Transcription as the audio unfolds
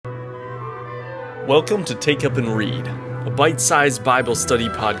Welcome to Take Up and Read, a bite-sized Bible study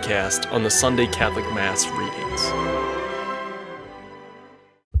podcast on the Sunday Catholic Mass readings.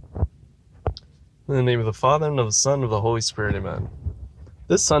 In the name of the Father, and of the Son, and of the Holy Spirit, amen.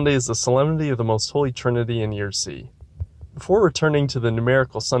 This Sunday is the Solemnity of the Most Holy Trinity in Year C. Before returning to the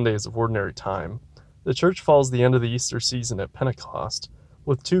numerical Sundays of Ordinary Time, the Church follows the end of the Easter season at Pentecost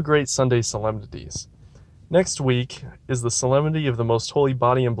with two great Sunday solemnities. Next week is the Solemnity of the Most Holy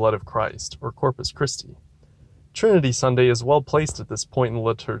Body and Blood of Christ, or Corpus Christi. Trinity Sunday is well placed at this point in the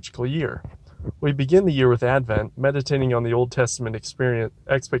liturgical year. We begin the year with Advent, meditating on the Old Testament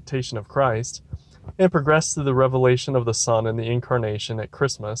expectation of Christ, and progress through the revelation of the Son and the Incarnation at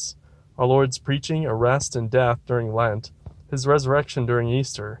Christmas, our Lord's preaching, arrest, and death during Lent, His resurrection during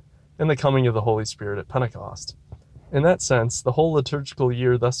Easter, and the coming of the Holy Spirit at Pentecost. In that sense, the whole liturgical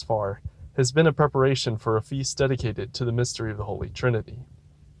year thus far has been a preparation for a feast dedicated to the mystery of the Holy Trinity.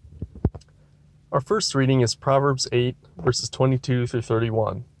 Our first reading is Proverbs 8, verses 22 through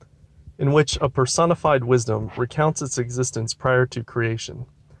 31, in which a personified wisdom recounts its existence prior to creation.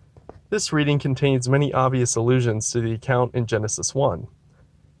 This reading contains many obvious allusions to the account in Genesis 1.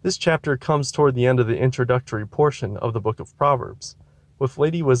 This chapter comes toward the end of the introductory portion of the book of Proverbs, with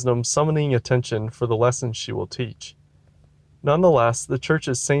Lady Wisdom summoning attention for the lessons she will teach. Nonetheless, the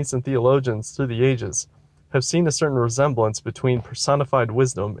Church's saints and theologians through the ages have seen a certain resemblance between personified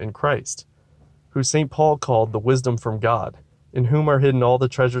wisdom and Christ, who St. Paul called the wisdom from God, in whom are hidden all the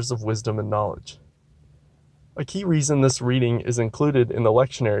treasures of wisdom and knowledge. A key reason this reading is included in the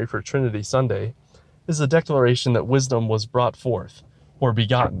lectionary for Trinity Sunday is the declaration that wisdom was brought forth, or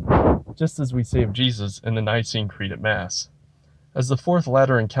begotten, just as we say of Jesus in the Nicene Creed at Mass. As the Fourth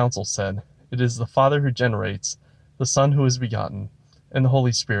Lateran Council said, it is the Father who generates, the Son who is begotten, and the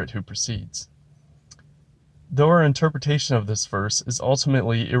Holy Spirit who proceeds. Though our interpretation of this verse is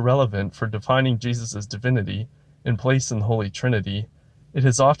ultimately irrelevant for defining Jesus' divinity and place in the Holy Trinity, it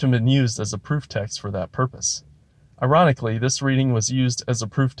has often been used as a proof text for that purpose. Ironically, this reading was used as a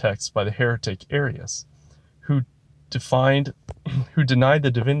proof text by the heretic Arius, who denied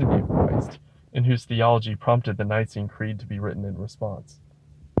the divinity of Christ, and whose theology prompted the Nicene Creed to be written in response.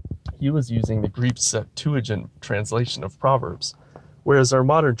 He was using the Greek Septuagint translation of Proverbs, whereas our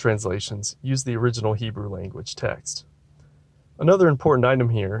modern translations use the original Hebrew language text. Another important item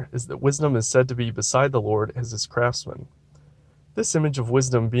here is that wisdom is said to be beside the Lord as his craftsman. This image of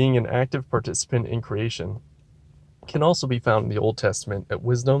wisdom being an active participant in creation can also be found in the Old Testament at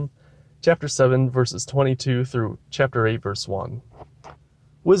Wisdom, chapter 7, verses 22 through chapter 8, verse 1.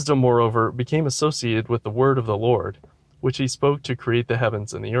 Wisdom, moreover, became associated with the word of the Lord, which he spoke to create the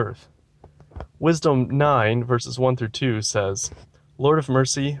heavens and the earth. Wisdom 9, verses 1 through 2 says, Lord of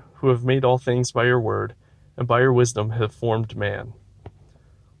mercy, who have made all things by your word, and by your wisdom have formed man.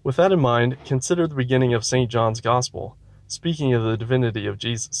 With that in mind, consider the beginning of St. John's Gospel, speaking of the divinity of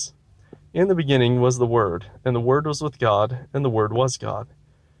Jesus. In the beginning was the Word, and the Word was with God, and the Word was God.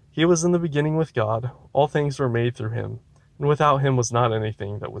 He was in the beginning with God, all things were made through him, and without him was not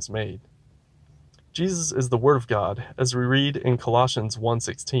anything that was made. Jesus is the Word of God, as we read in Colossians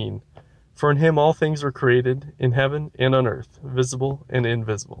 1:16, for in him all things were created, in heaven and on earth, visible and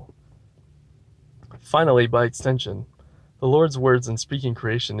invisible. Finally, by extension, the Lord's words in speaking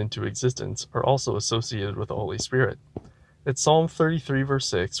creation into existence are also associated with the Holy Spirit. At Psalm 33, verse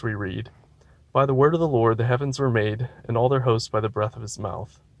 6, we read, By the word of the Lord the heavens were made, and all their hosts by the breath of his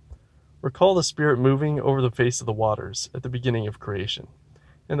mouth. Recall the Spirit moving over the face of the waters at the beginning of creation,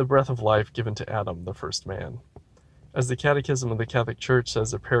 and the breath of life given to Adam, the first man. As the Catechism of the Catholic Church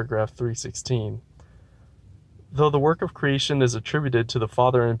says at paragraph 316, though the work of creation is attributed to the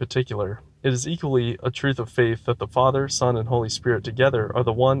Father in particular, it is equally a truth of faith that the Father, Son, and Holy Spirit together are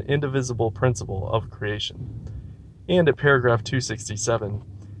the one indivisible principle of creation. And at paragraph 267,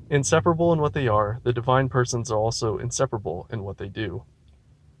 inseparable in what they are, the divine persons are also inseparable in what they do.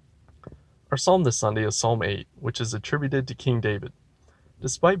 Our psalm this Sunday is Psalm 8, which is attributed to King David.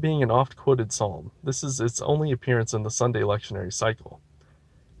 Despite being an oft-quoted psalm, this is its only appearance in the Sunday lectionary cycle.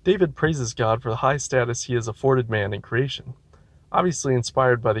 David praises God for the high status he has afforded man in creation, obviously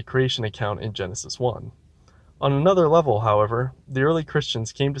inspired by the creation account in Genesis 1. On another level, however, the early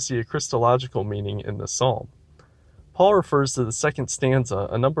Christians came to see a Christological meaning in this psalm. Paul refers to the second stanza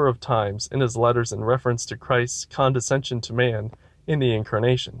a number of times in his letters in reference to Christ's condescension to man in the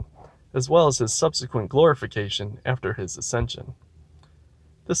Incarnation, as well as his subsequent glorification after his ascension.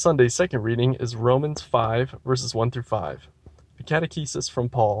 This Sunday's second reading is Romans 5, verses 1 through 5, a catechesis from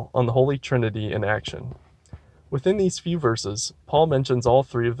Paul on the Holy Trinity in action. Within these few verses, Paul mentions all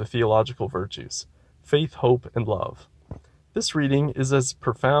three of the theological virtues, faith, hope, and love. This reading is as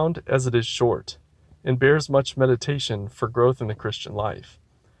profound as it is short. and bears much meditation for growth in the Christian life.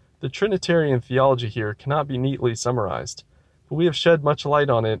 The Trinitarian theology here cannot be neatly summarized, but we have shed much light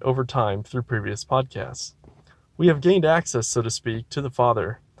on it over time through previous podcasts. We have gained access, so to speak, to the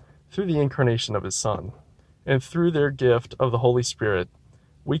Father through the incarnation of His Son, and through their gift of the Holy Spirit,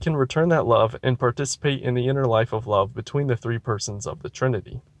 we can return that love and participate in the inner life of love between the three persons of the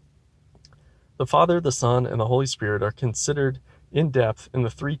Trinity. The Father, the Son, and the Holy Spirit are considered in depth in the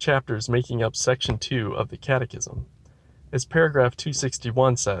 3 chapters making up Section 2 of the Catechism. As paragraph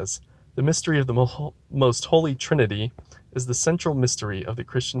 261 says, the mystery of the most holy Trinity is the central mystery of the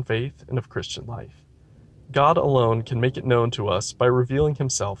Christian faith and of Christian life. God alone can make it known to us by revealing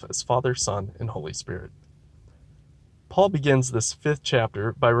Himself as Father, Son, and Holy Spirit. Paul begins this 5th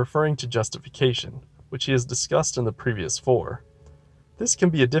chapter by referring to justification, which he has discussed in the previous 4. This can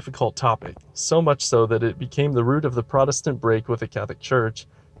be a difficult topic, so much so that it became the root of the Protestant break with the Catholic Church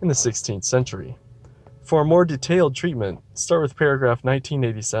in the 16th century. For a more detailed treatment, start with paragraph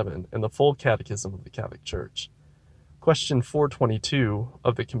 1987 in the full Catechism of the Catholic Church. Question 422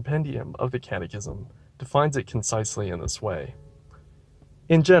 of the Compendium of the Catechism defines it concisely in this way.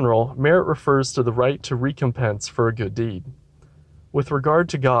 In general, merit refers to the right to recompense for a good deed. With regard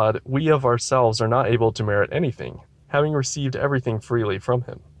to God, we of ourselves are not able to merit anything, having received everything freely from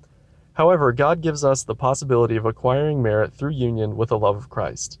Him. However, God gives us the possibility of acquiring merit through union with the love of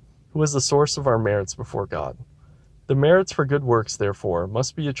Christ, who is the source of our merits before God. The merits for good works, therefore,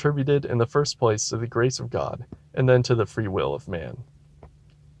 must be attributed in the first place to the grace of God, and then to the free will of man.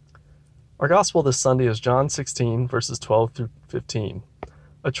 Our Gospel this Sunday is John 16, verses 12 through 15,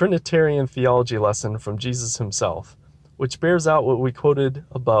 a Trinitarian theology lesson from Jesus Himself, which bears out what we quoted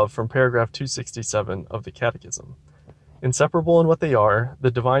above from paragraph 267 of the Catechism. Inseparable in what they are,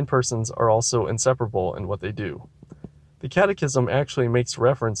 the divine persons are also inseparable in what they do. The Catechism actually makes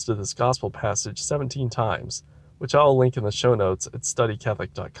reference to this Gospel passage 17 times, which I'll link in the show notes at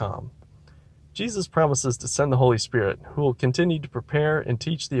studycatholic.com. Jesus promises to send the Holy Spirit, who will continue to prepare and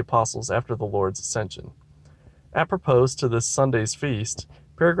teach the apostles after the Lord's ascension. Apropos to this Sunday's feast,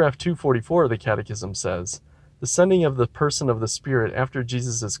 paragraph 244 of the Catechism says, the sending of the person of the Spirit after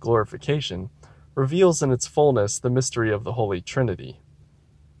Jesus' glorification reveals in its fullness the mystery of the Holy Trinity.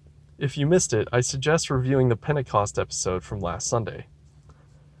 If you missed it, I suggest reviewing the Pentecost episode from last Sunday.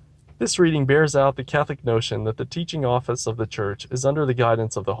 This reading bears out the Catholic notion that the teaching office of the Church is under the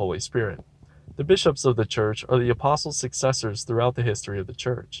guidance of the Holy Spirit. The bishops of the Church are the apostles' successors throughout the history of the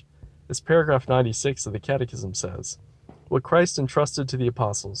Church. As paragraph 96 of the Catechism says, what Christ entrusted to the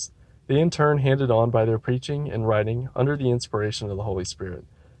apostles, they in turn handed on by their preaching and writing under the inspiration of the Holy Spirit,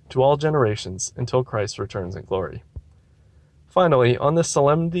 to all generations until Christ returns in glory. Finally, on this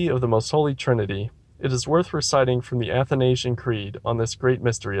solemnity of the Most Holy Trinity, it is worth reciting from the Athanasian Creed on this great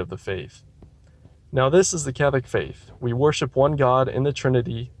mystery of the faith. Now this is the Catholic faith. We worship one God in the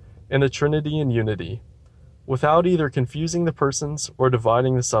Trinity, and the Trinity in unity, without either confusing the persons or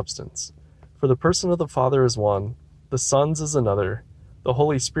dividing the substance. For the person of the Father is one, the Son's is another, the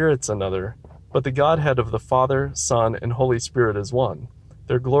Holy Spirit's another, but the Godhead of the Father, Son, and Holy Spirit is one,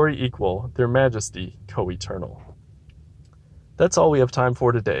 their glory equal, their majesty co-eternal. That's all we have time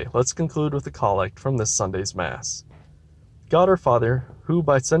for today. Let's conclude with the collect from this Sunday's Mass. God our Father, who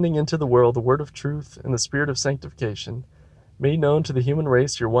by sending into the world the word of truth and the Spirit of sanctification, made known to the human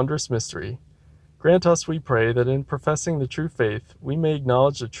race your wondrous mystery, grant us, we pray, that in professing the true faith, we may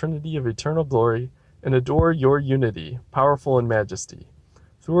acknowledge the Trinity of eternal glory and adore your unity, powerful in majesty.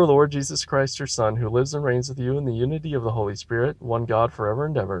 Through our Lord Jesus Christ, your Son, who lives and reigns with you in the unity of the Holy Spirit, one God, forever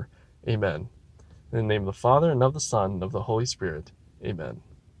and ever. Amen. In the name of the Father, and of the Son, and of the Holy Spirit. Amen.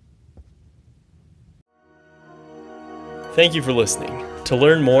 Thank you for listening. To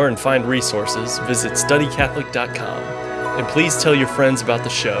learn more and find resources, visit studycatholic.com. And please tell your friends about the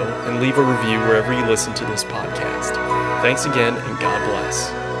show and leave a review wherever you listen to this podcast. Thanks again, and God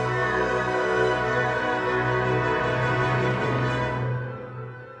bless.